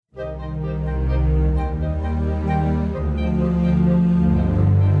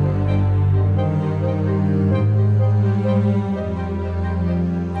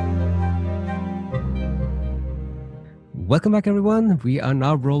Welcome back, everyone. We are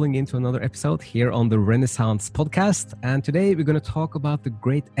now rolling into another episode here on the Renaissance podcast. And today we're going to talk about the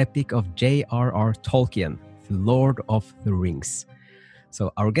great epic of J.R.R. Tolkien, The Lord of the Rings.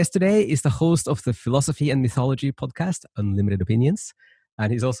 So our guest today is the host of the Philosophy and Mythology podcast, Unlimited Opinions.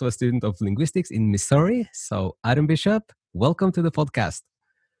 And he's also a student of linguistics in Missouri. So Adam Bishop, welcome to the podcast.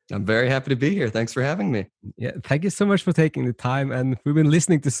 I'm very happy to be here. Thanks for having me. Yeah, thank you so much for taking the time. And we've been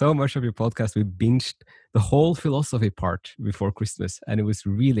listening to so much of your podcast. We binged the whole philosophy part before Christmas, and it was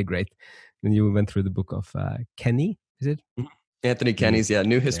really great. And you went through the book of Kenny, is it? Anthony Kenny's,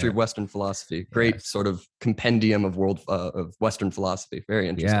 New History of Western Philosophy. Great sort of compendium of of Western philosophy. Very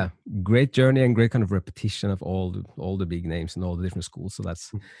interesting. Yeah, great journey and great kind of repetition of all the big names and all the different schools. So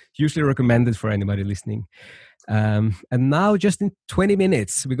that's hugely recommended for anybody listening. And now, just in 20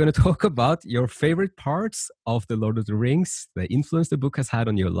 minutes, we're going to talk about your favorite parts of The Lord of the Rings, the influence the book has had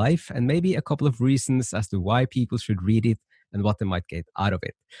on your life, and maybe a couple of reasons as to why people should read it and what they might get out of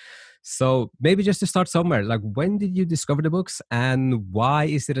it. So maybe just to start somewhere, like when did you discover the books and why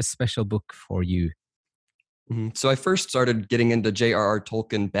is it a special book for you? So I first started getting into J.R.R.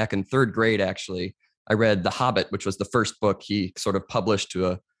 Tolkien back in third grade, actually. I read The Hobbit, which was the first book he sort of published to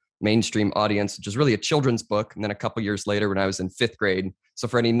a mainstream audience, which is really a children's book. And then a couple years later when I was in fifth grade. So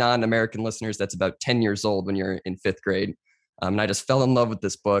for any non-American listeners, that's about 10 years old when you're in fifth grade. And I just fell in love with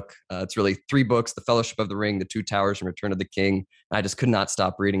this book. It's really three books: The Fellowship of the Ring, The Two Towers, and Return of the King. And I just could not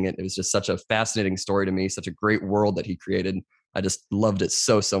stop reading it. It was just such a fascinating story to me, such a great world that he created. I just loved it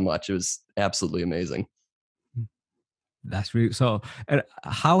so much. It was absolutely amazing. That's really so. And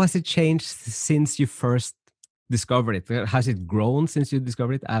how has it changed since you first discovered it? Has it grown since you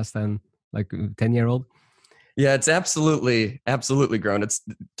discovered it as then like 10-year-old? Yeah, it's absolutely grown.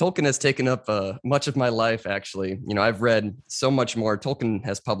 Tolkien has taken up much of my life, actually. You know, I've read so much more. Tolkien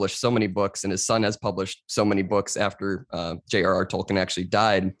has published so many books, and his son has published so many books after J.R.R. Tolkien actually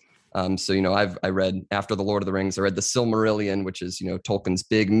died. So, you know, I read, after The Lord of the Rings, I read the Silmarillion, which is, you know, Tolkien's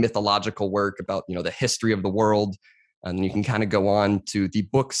big mythological work about, you know, the history of the world. And you can kind of go on to the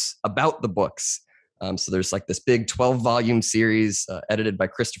books about the books. So there's like this big 12-volume series edited by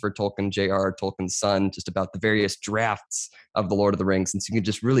Christopher Tolkien, J.R.R. Tolkien's son, just about the various drafts of The Lord of the Rings. And so you can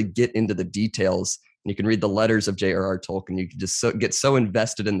just really get into the details. And you can read the letters of J.R.R. Tolkien. You can just get so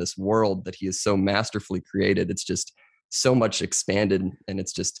invested in this world that he has so masterfully created. It's just so much expanded, and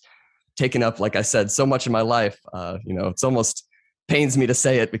it's just taken up, like I said, so much of my life. You know, it's almost pains me to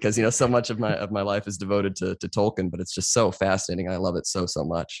say it because, you know, so much of my life is devoted to Tolkien, but it's just so fascinating. I love it so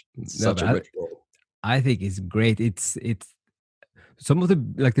much. It's such a rich world. I think it's great. It's some of the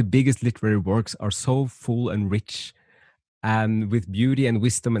biggest literary works are so full and rich and with beauty and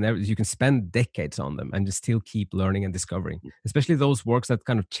wisdom and everything. You can spend decades on them and just still keep learning and discovering, especially those works that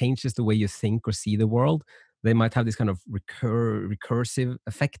kind of changes the way you think or see the world. They might have this kind of recursive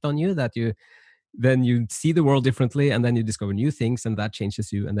effect on you that you see the world differently, and then you discover new things and that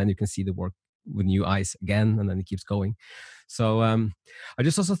changes you, and then you can see the work with new eyes again, and then it keeps going. So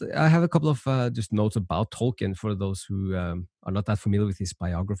I have a couple of just notes about Tolkien for those who are not that familiar with his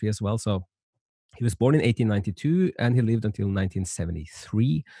biography as well. So he was born in 1892 and he lived until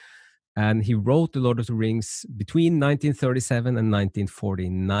 1973. And he wrote The Lord of the Rings between 1937 and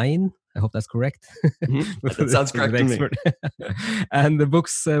 1949. I hope that's correct. Mm-hmm. That sounds correct to me. And the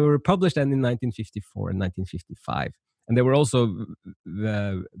books were published then in 1954 and 1955. And they were also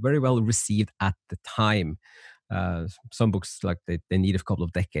very well received at the time. Some books, like they need a couple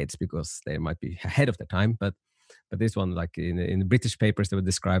of decades because they might be ahead of their time. But this one, like in the British papers, they were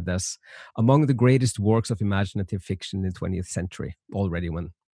described as among the greatest works of imaginative fiction in the 20th century already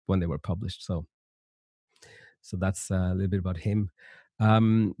when they were published. So that's a little bit about him.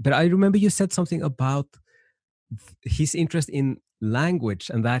 But I remember you said something about his interest in language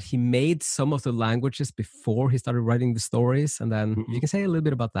and that he made some of the languages before he started writing the stories. And then you can say a little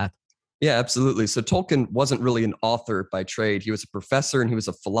bit about that. Yeah, absolutely. So Tolkien wasn't really an author by trade. He was a professor and he was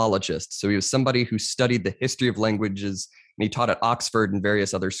a philologist. So he was somebody who studied the history of languages, and he taught at Oxford and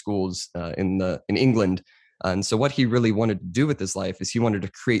various other schools in England. And so what he really wanted to do with his life is he wanted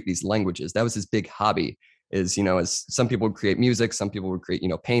to create these languages. That was his big hobby. Is, you know, as some people would create music, some people would create, you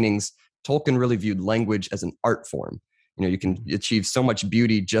know, paintings. Tolkien really viewed language as an art form. You know, you can achieve so much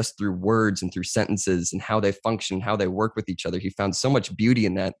beauty just through words and through sentences and how they function, how they work with each other. He found so much beauty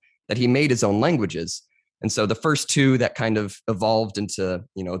in that he made his own languages. And so the first two that kind of evolved into,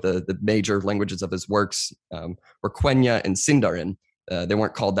 you know, the major languages of his works were Quenya and Sindarin. They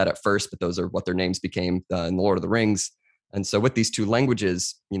weren't called that at first, but those are what their names became in The Lord of the Rings. And so with these two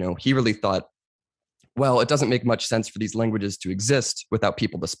languages, you know, he really thought, well, it doesn't make much sense for these languages to exist without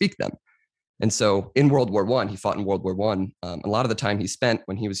people to speak them. And so in World War I, he fought in World War I. A lot of the time he spent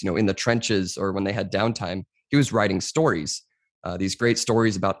when he was, in the trenches or when they had downtime, he was writing stories, these great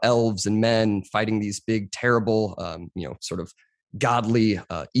stories about elves and men fighting these big, terrible, sort of godly,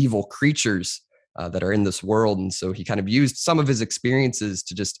 evil creatures that are in this world. And so he kind of used some of his experiences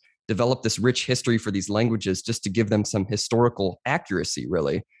to just develop this rich history for these languages, just to give them some historical accuracy,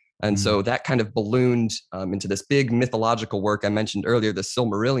 really. And so that kind of ballooned into this big mythological work I mentioned earlier. The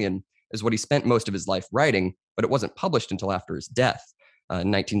Silmarillion is what he spent most of his life writing, but it wasn't published until after his death.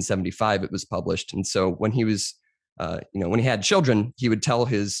 In 1975, it was published. And so when he was, when he had children, he would tell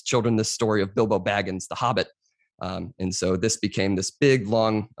his children this story of Bilbo Baggins, the Hobbit. And so this became this big,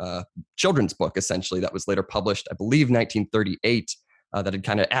 long children's book, essentially, that was later published, I believe, 1938, that had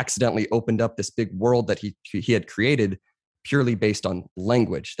kind of accidentally opened up this big world that he had created purely based on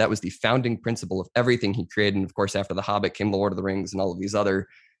language. That was the founding principle of everything he created. And of course, after The Hobbit came The Lord of the Rings and all of these other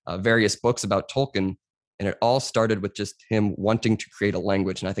various books about Tolkien. And it all started with just him wanting to create a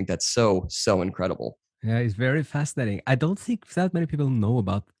language. And I think that's so, so incredible. Yeah, it's very fascinating. I don't think that many people know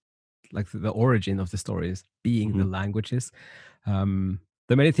about like the origin of the stories being the languages. There are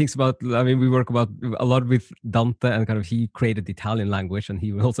many things about, I mean, we work about a lot with Dante, and kind of he created the Italian language, and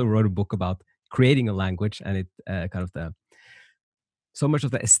he also wrote a book about creating a language, and it kind of so much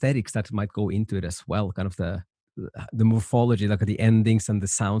of the aesthetics that might go into it as well, kind of the morphology, like the endings and the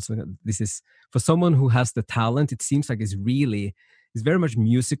sounds. This is, for someone who has the talent, it seems like it's very much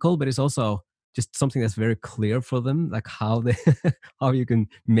musical, but it's also just something that's very clear for them, like how how you can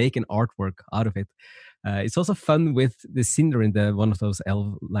make an artwork out of it. It's also fun with the Sindarin, one of those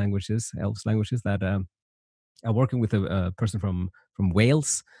elves languages that are working with a person from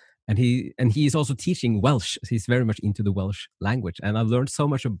Wales, and he is also teaching Welsh. He's very much into the Welsh language, and I've learned so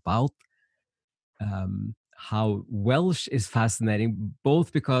much about how Welsh is fascinating,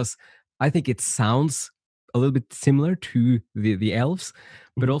 both because I think it sounds a little bit similar to the elves,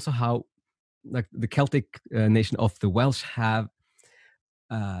 but also how like the Celtic nation of the Welsh have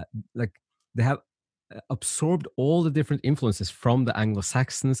they have absorbed all the different influences from the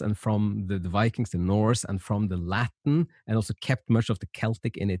Anglo-Saxons and from the Vikings, the Norse, and from the Latin, and also kept much of the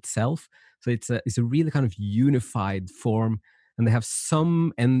Celtic in itself. So it's a really kind of unified form, and they have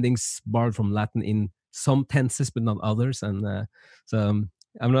some endings borrowed from Latin in some tenses, but not others. And so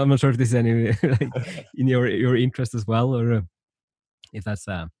I'm not sure if this is any like, in your interest as well, or if that's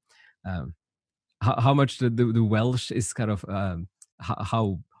how much the Welsh is kind of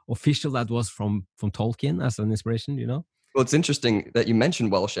how official that was from Tolkien as an inspiration, Well, it's interesting that you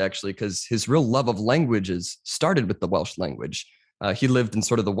mentioned Welsh, actually, because his real love of languages started with the Welsh language. He lived in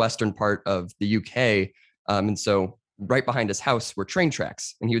sort of the western part of the UK. And so right behind his house were train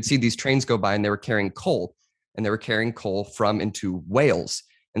tracks. And he would see these trains go by, and they were carrying coal. And they were carrying coal from into Wales.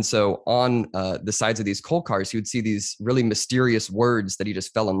 And so on the sides of these coal cars, he would see these really mysterious words that he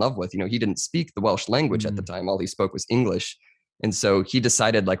just fell in love with. He didn't speak the Welsh language at the time. All he spoke was English. And so he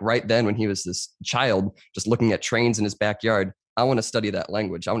decided, like right then when he was this child, just looking at trains in his backyard, I want to study that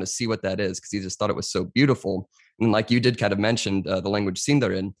language. I want to see what that is, because he just thought it was so beautiful. And like you did kind of mention, the language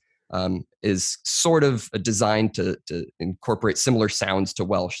Sindarin is sort of designed to incorporate similar sounds to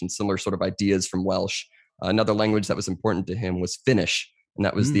Welsh and similar sort of ideas from Welsh. Another language that was important to him was Finnish. And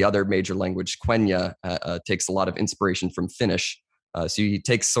that was the other major language. Quenya takes a lot of inspiration from Finnish. So he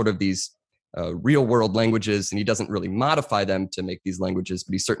takes sort of these real world languages, and he doesn't really modify them to make these languages,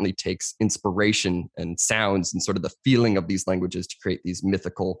 but he certainly takes inspiration and sounds and sort of the feeling of these languages to create these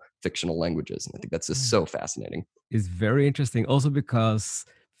mythical, fictional languages. And I think that's just so fascinating. It's very interesting also because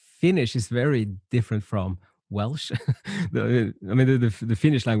Finnish is very different from Welsh. The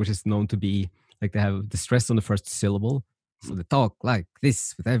Finnish language is known to be like they have the stress on the first syllable. So they talk like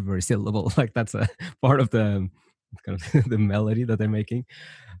this with every syllable. Like that's a part of the kind of the melody that they're making.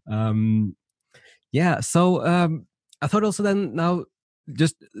 So I thought also then now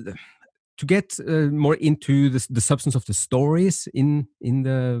just to get more into the substance of the stories in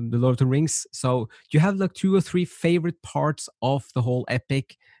the Lord of the Rings. So do you have like 2 or 3 favorite parts of the whole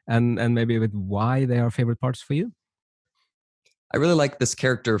epic, and maybe with why they are favorite parts for you? I really like this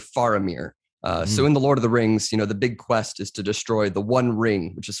character Faramir. So in The Lord of the Rings, the big quest is to destroy the One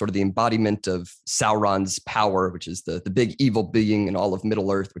Ring, which is sort of the embodiment of Sauron's power, which is the big evil being in all of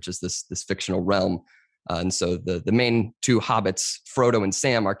Middle Earth, which is this fictional realm. And so the main 2 hobbits, Frodo and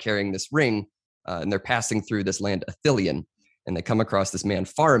Sam, are carrying this ring, and they're passing through this land Ithilien, and they come across this man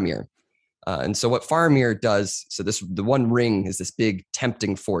Faramir. And so what Faramir does, the One Ring is this big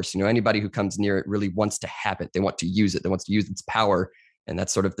tempting force. Anybody who comes near it really wants to have it. They want to use it. They want to use its power. And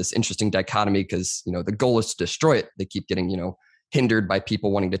that's sort of this interesting dichotomy because, the goal is to destroy it. They keep getting, hindered by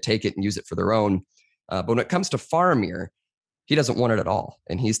people wanting to take it and use it for their own. But when it comes to Faramir, he doesn't want it at all.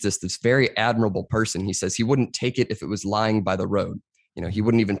 And he's just this very admirable person. He says he wouldn't take it if it was lying by the road. He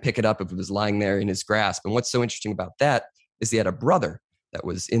wouldn't even pick it up if it was lying there in his grasp. And what's so interesting about that is he had a brother that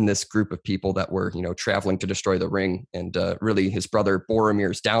was in this group of people that were, traveling to destroy the ring. And really his brother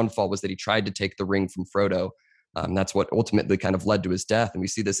Boromir's downfall was that he tried to take the ring from Frodo. That's what ultimately kind of led to his death. And we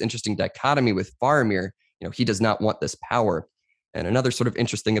see this interesting dichotomy with Faramir. He does not want this power. And another sort of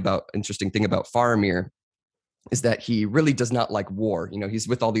interesting thing about Faramir is that he really does not like war. He's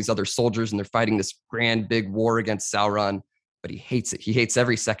with all these other soldiers and they're fighting this grand big war against Sauron, but he hates it. He hates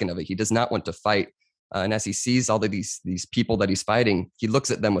every second of it. He does not want to fight. And as he sees all of these people that he's fighting, he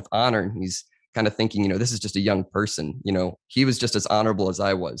looks at them with honor and he's kind of thinking, this is just a young person. He was just as honorable as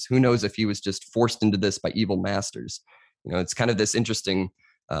I was. Who knows if he was just forced into this by evil masters? It's kind of this interesting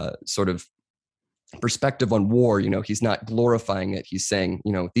sort of perspective on war. He's not glorifying it. He's saying,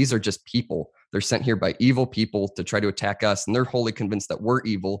 these are just people. They're sent here by evil people to try to attack us. And they're wholly convinced that we're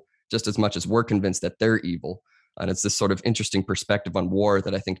evil just as much as we're convinced that they're evil. And it's this sort of interesting perspective on war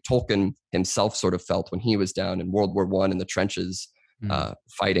that I think Tolkien himself sort of felt when he was down in World War I in the trenches,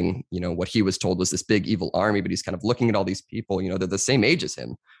 fighting, what he was told was this big evil army, but he's kind of looking at all these people, they're the same age as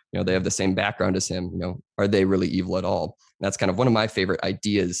him, they have the same background as him, are they really evil at all? And that's kind of one of my favorite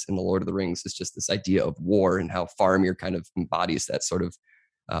ideas in The Lord of the Rings, is just this idea of war and how Faramir kind of embodies that sort of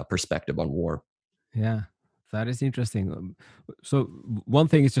perspective on war. Yeah, that is interesting. So one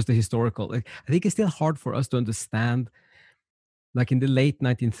thing is just the historical. I think it's still hard for us to understand, like in the late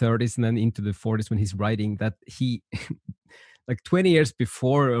 1930s and then into the 40s when he's writing, that he, like 20 years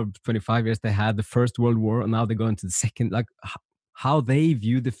before or 25 years, they had the First World War and now they go into the second, like how they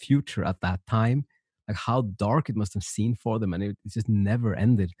view the future at that time, like how dark it must have seemed for them. And it just never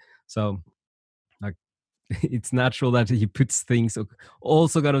ended. So like, it's natural that he puts things,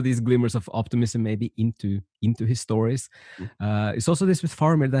 also got of these glimmers of optimism maybe into his stories. It's also this with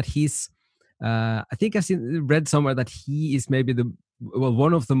Faramir that he's I think I've read somewhere that he is maybe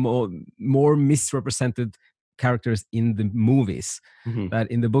one of the more misrepresented characters in the movies.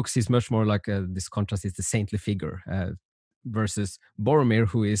 That in the books he's much more like this contrast is the saintly figure versus Boromir,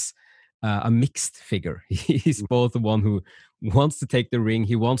 who is a mixed figure. He's both the one who wants to take the ring,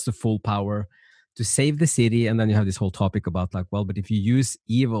 he wants the full power to save the city, and then you have this whole topic about like, well, but if you use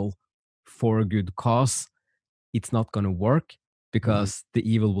evil for a good cause, it's not going to work because the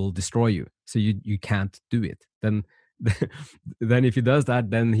evil will destroy you. So you can't do it. Then if he does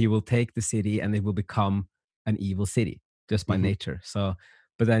that, then he will take the city and it will become an evil city just by nature. So,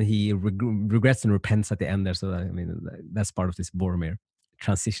 but then he regrets and repents at the end there. So that, I mean, that's part of this Boromir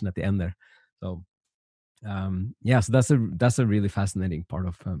transition at the end there. So, so that's a really fascinating part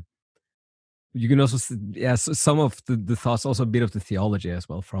of. You can also some of the thoughts, also a bit of the theology as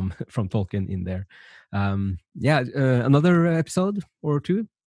well from Tolkien in there. Another episode or two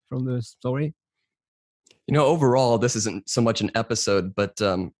from the story. Overall, this isn't so much an episode, but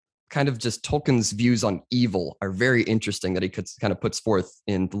kind of just Tolkien's views on evil are very interesting that he kind of puts forth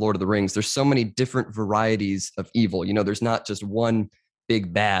in The Lord of the Rings. There's so many different varieties of evil. There's not just one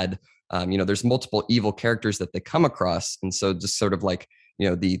big bad. There's multiple evil characters that they come across. And so just sort of like,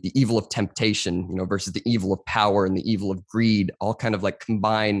 the evil of temptation, versus the evil of power and the evil of greed, all kind of like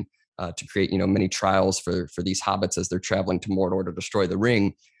combine to create, many trials for these hobbits as they're traveling to Mordor to destroy the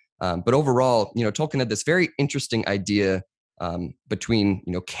ring. But overall, Tolkien had this very interesting idea between,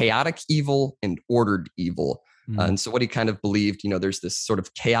 chaotic evil and ordered evil. And so what he kind of believed, there's this sort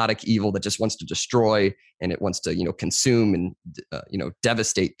of chaotic evil that just wants to destroy and it wants to, consume and,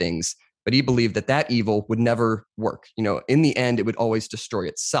 devastate things. But he believed that evil would never work. In the end, it would always destroy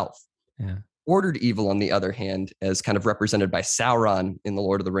itself. Yeah. Ordered evil, on the other hand, as kind of represented by Sauron in The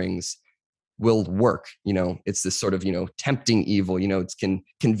Lord of the Rings, will work. It's this sort of, tempting evil. It can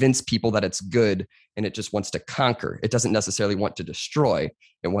convince people that it's good and it just wants to conquer. It doesn't necessarily want to destroy.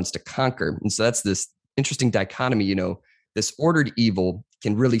 It wants to conquer. And so that's this interesting dichotomy. This ordered evil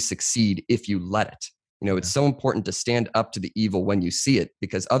can really succeed if you let it. It's so important to stand up to the evil when you see it,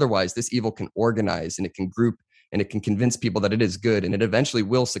 because otherwise this evil can organize and it can group and it can convince people that it is good, and it eventually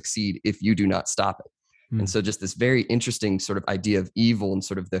will succeed if you do not stop it. And so just this very interesting sort of idea of evil and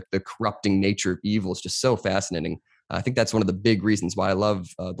sort of the corrupting nature of evil is just so fascinating. I think that's one of the big reasons why I love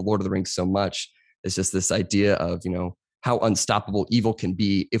The Lord of the Rings so much. It's just this idea of, how unstoppable evil can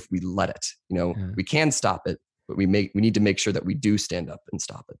be if we let it. We can stop it, but we need to make sure that we do stand up and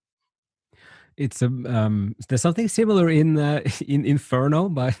stop it. It's there's something similar in Inferno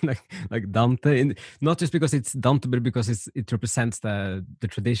by like Dante, not just because it's Dante, but because it represents the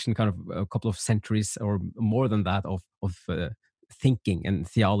tradition, kind of a couple of centuries or more than that of thinking and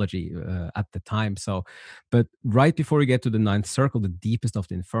theology at the time. So, but right before you get to the ninth circle, the deepest of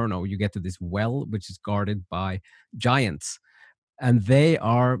the inferno, you get to this well which is guarded by giants, and they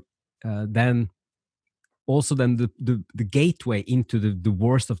are then also then the gateway into the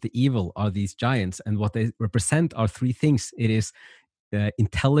worst of the evil are these giants, and what they represent are three things. It is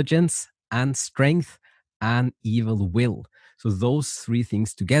intelligence and strength and evil will. So those three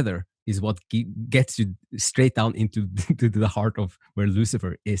things together is what gets you straight down into to the heart of where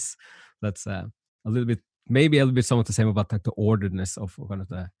Lucifer is. That's a little bit, maybe a little bit somewhat the same about like the orderedness of kind of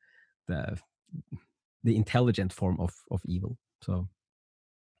the intelligent form of evil. So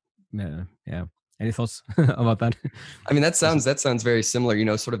yeah. Any thoughts about that? I mean, that sounds very similar, you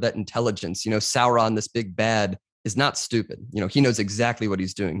know, sort of that intelligence. You know, Sauron, this big bad, is not stupid. You know, he knows exactly what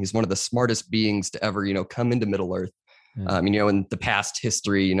he's doing. He's one of the smartest beings to ever, you know, come into Middle Earth. You know, in the past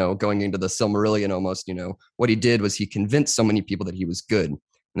history, you know, going into the Silmarillion almost, you know, what he did was he convinced so many people that he was good and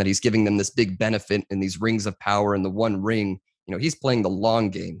that he's giving them this big benefit in these rings of power and the One Ring. You know, he's playing the long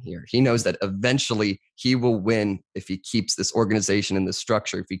game here. He knows that eventually he will win if he keeps this organization and this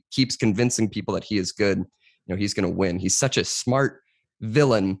structure. If he keeps convincing people that he is good, you know, he's going to win. He's such a smart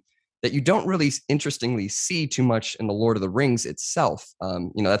villain that you don't really interestingly see too much in the Lord of the Rings itself.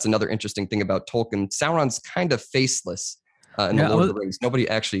 You know, that's another interesting thing about Tolkien. Sauron's kind of faceless in the Lord of the Rings. Nobody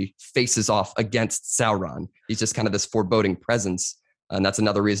actually faces off against Sauron. He's just kind of this foreboding presence. And that's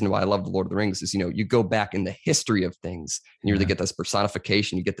another reason why I love the Lord of the Rings is, you know, you go back in the history of things and you really get this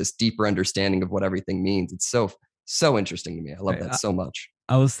personification. You get this deeper understanding of what everything means. It's so interesting to me. I love that so much.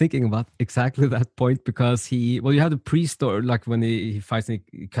 I was thinking about exactly that point because you have the priest, or like when he fights and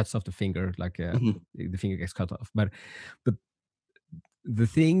he cuts off the finger, like the finger gets cut off. But the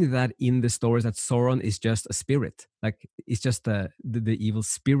thing that in the stories that Sauron is just a spirit, like it's just the evil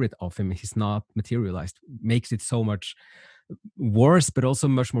spirit of him. He's not materialized, makes it so much worse, but also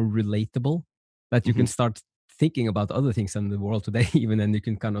much more relatable that you can start thinking about other things in the world today, even, and you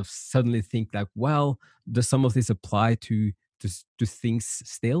can kind of suddenly think like, well, does some of this apply to things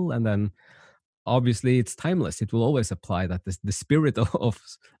still? And then obviously it's timeless. It will always apply that the spirit of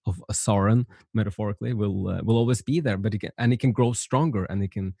a Sauron, metaphorically, will always be there, but it can grow stronger, and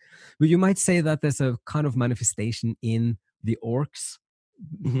it can. But you might say that there's a kind of manifestation in the orcs,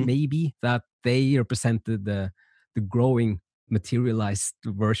 maybe, that they represented the growing materialized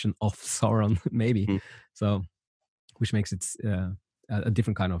version of Sauron, maybe. So, which makes it a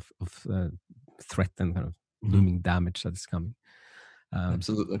different kind of threat and kind of looming damage that is coming.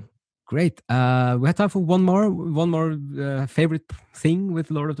 Absolutely. Great. We have time for one more favorite thing with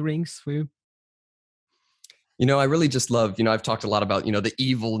Lord of the Rings for you. You know, I really just love, you know, I've talked a lot about, you know, the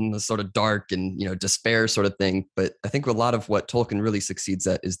evil and the sort of dark and, you know, despair sort of thing. But I think a lot of what Tolkien really succeeds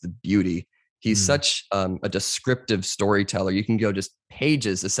at is the beauty. He's such a descriptive storyteller. You can go just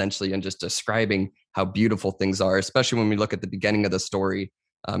pages essentially and just describing how beautiful things are, especially when we look at the beginning of the story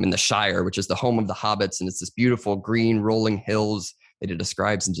in the Shire, which is the home of the hobbits. And it's this beautiful green rolling hills that he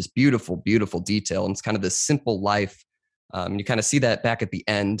describes in just beautiful, beautiful detail. And it's kind of this simple life. You kind of see that back at the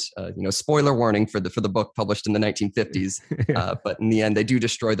end, you know, spoiler warning for the book published in the 1950s. But in the end, they do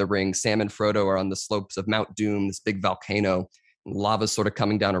destroy the ring. Sam and Frodo are on the slopes of Mount Doom, this big volcano, and lava's sort of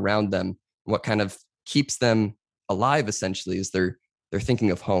coming down around them. What kind of keeps them alive essentially is they're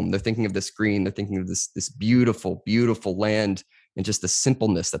thinking of home. They're thinking of this green. They're thinking of this beautiful, beautiful land and just the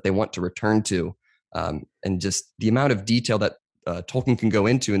simpleness that they want to return to. And just the amount of detail that Tolkien can go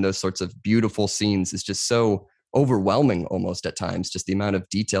into in those sorts of beautiful scenes is just so overwhelming almost at times, just the amount of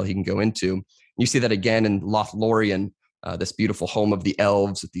detail he can go into. You see that again in Lothlorien, this beautiful home of the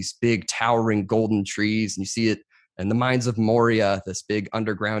elves with these big towering golden trees. And you see it in the Mines of Moria, this big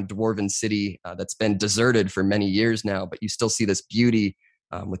underground dwarven city that's been deserted for many years now, but you still see this beauty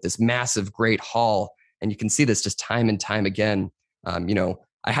with this massive, great hall. And you can see this just time and time again. You know,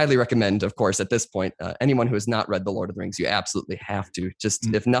 I highly recommend, of course, at this point, anyone who has not read The Lord of the Rings, you absolutely have to, just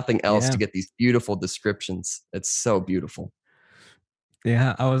if nothing else, to get these beautiful descriptions. It's so beautiful.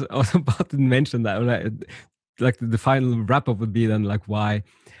 Yeah, I was about to mention that. Like the final wrap up would be then like why.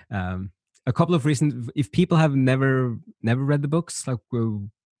 A couple of reasons. If people have never read the books, like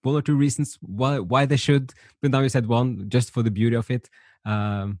one or two reasons why they should. But now you said one, just for the beauty of it.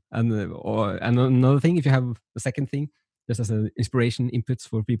 And another thing, if you have a second thing, just as an inspiration, inputs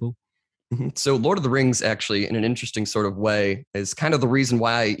for people. So Lord of the Rings, actually, in an interesting sort of way, is kind of the reason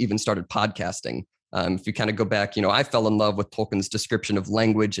why I even started podcasting. If you kind of go back, you know, I fell in love with Tolkien's description of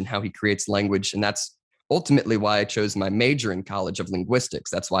language and how he creates language. And that's ultimately why I chose my major in college of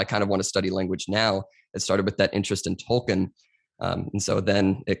linguistics. That's why I kind of want to study language now. It started with that interest in Tolkien. And so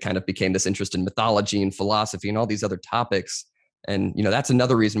then it kind of became this interest in mythology and philosophy and all these other topics. And, that's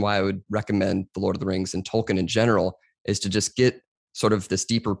another reason why I would recommend The Lord of the Rings and Tolkien in general, is to just get sort of this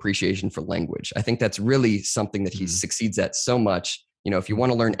deeper appreciation for language. I think that's really something that he succeeds at so much. If you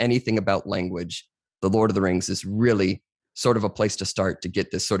want to learn anything about language, The Lord of the Rings is really sort of a place to start to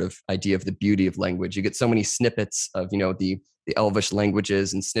get this sort of idea of the beauty of language. You get so many snippets of, the Elvish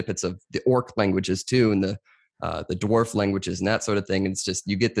languages and snippets of the Orc languages too, and the dwarf languages and that sort of thing. And it's just,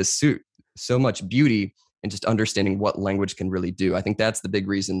 you get this so much beauty in just understanding what language can really do. I think that's the big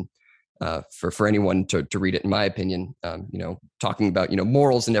reason for anyone to read it, in my opinion. Talking about,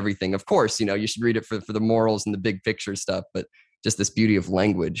 morals and everything. Of course, you should read it for the morals and the big picture stuff, but just this beauty of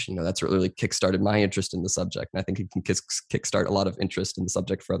language, that's what really kickstarted my interest in the subject. And I think it can kickstart a lot of interest in the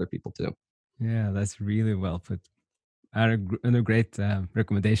subject for other people too. Yeah, that's really well put. And a great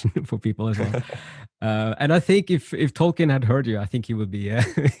recommendation for people as well. And I think if Tolkien had heard you, I think he would be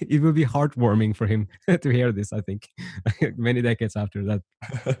it would be heartwarming for him to hear this. I think many decades after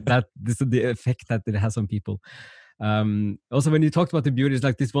that this is the effect that it has on people. Also, when you talked about the beauty, it's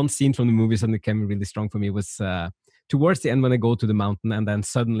like this one scene from the movie, something that came really strong for me was towards the end when I go to the mountain, and then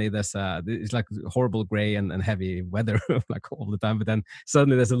suddenly it's like horrible gray and heavy weather like all the time, but then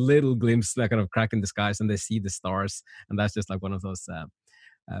suddenly there's a little glimpse, like kind of crack in the skies, and they see the stars, and that's just like one of those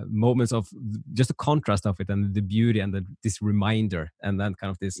moments of just the contrast of it and the beauty and this reminder, and then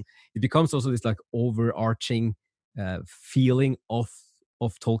kind of this, it becomes also this like overarching feeling of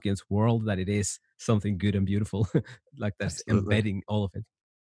Tolkien's world, that it is something good and beautiful, like that's Absolutely. embedding all of it.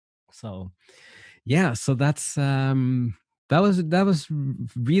 So yeah, so that's that was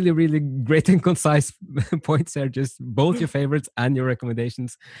really, really great and concise points there, just both your favorites and your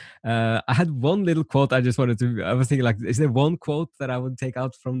recommendations. I had one little quote I just wanted to, I was thinking like, is there one quote that I would take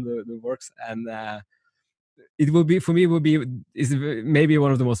out from the works? And it will be, for me, is maybe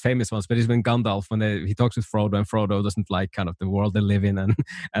one of the most famous ones, but it's when Gandalf, when he talks with Frodo, and Frodo doesn't like kind of the world they live in and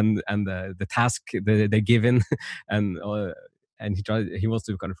the task they're given, and he wants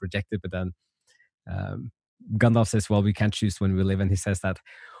to kind of reject it, but then Gandalf says, well, we can't choose when we live. And he says that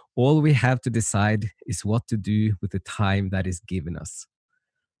all we have to decide is what to do with the time that is given us.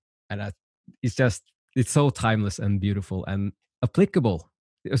 And it's so timeless and beautiful and applicable.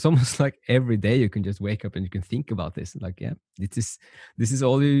 It's almost like every day you can just wake up and you can think about this. Like, yeah, this is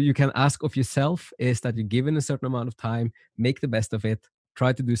all you can ask of yourself, is that you're given a certain amount of time, make the best of it,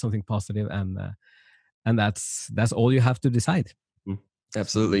 try to do something positive, and that's all you have to decide.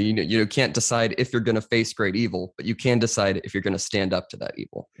 Absolutely. You can't decide if you're going to face great evil, but you can decide if you're going to stand up to that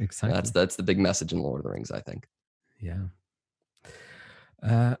evil. Exactly. That's the big message in Lord of the Rings, I think. Yeah.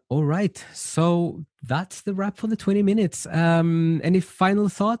 All right. So that's the wrap for the 20 minutes. Any final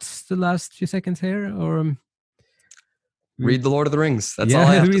thoughts, the last few seconds here, or read The Lord of the Rings. That's all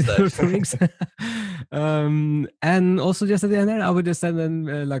I have read to say. The Lord of the Rings. And also just at the end there, I would just send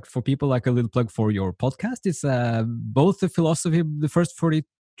in, like, for people, like a little plug for your podcast. It's both the philosophy, the first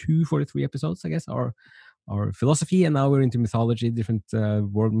 42, 43 episodes, I guess, are philosophy, and now we're into mythology, different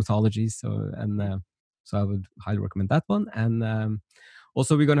world mythologies. So I would highly recommend that one. And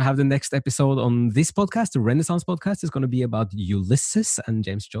also, we're going to have the next episode on this podcast, the Renaissance podcast, is going to be about Ulysses and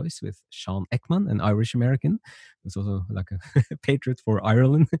James Joyce with Sean Ekman, an Irish American who's also like a patriot for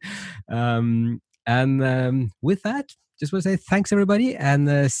Ireland. And with that, just want to say thanks, everybody,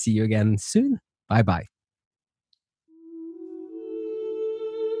 and see you again soon. Bye-bye.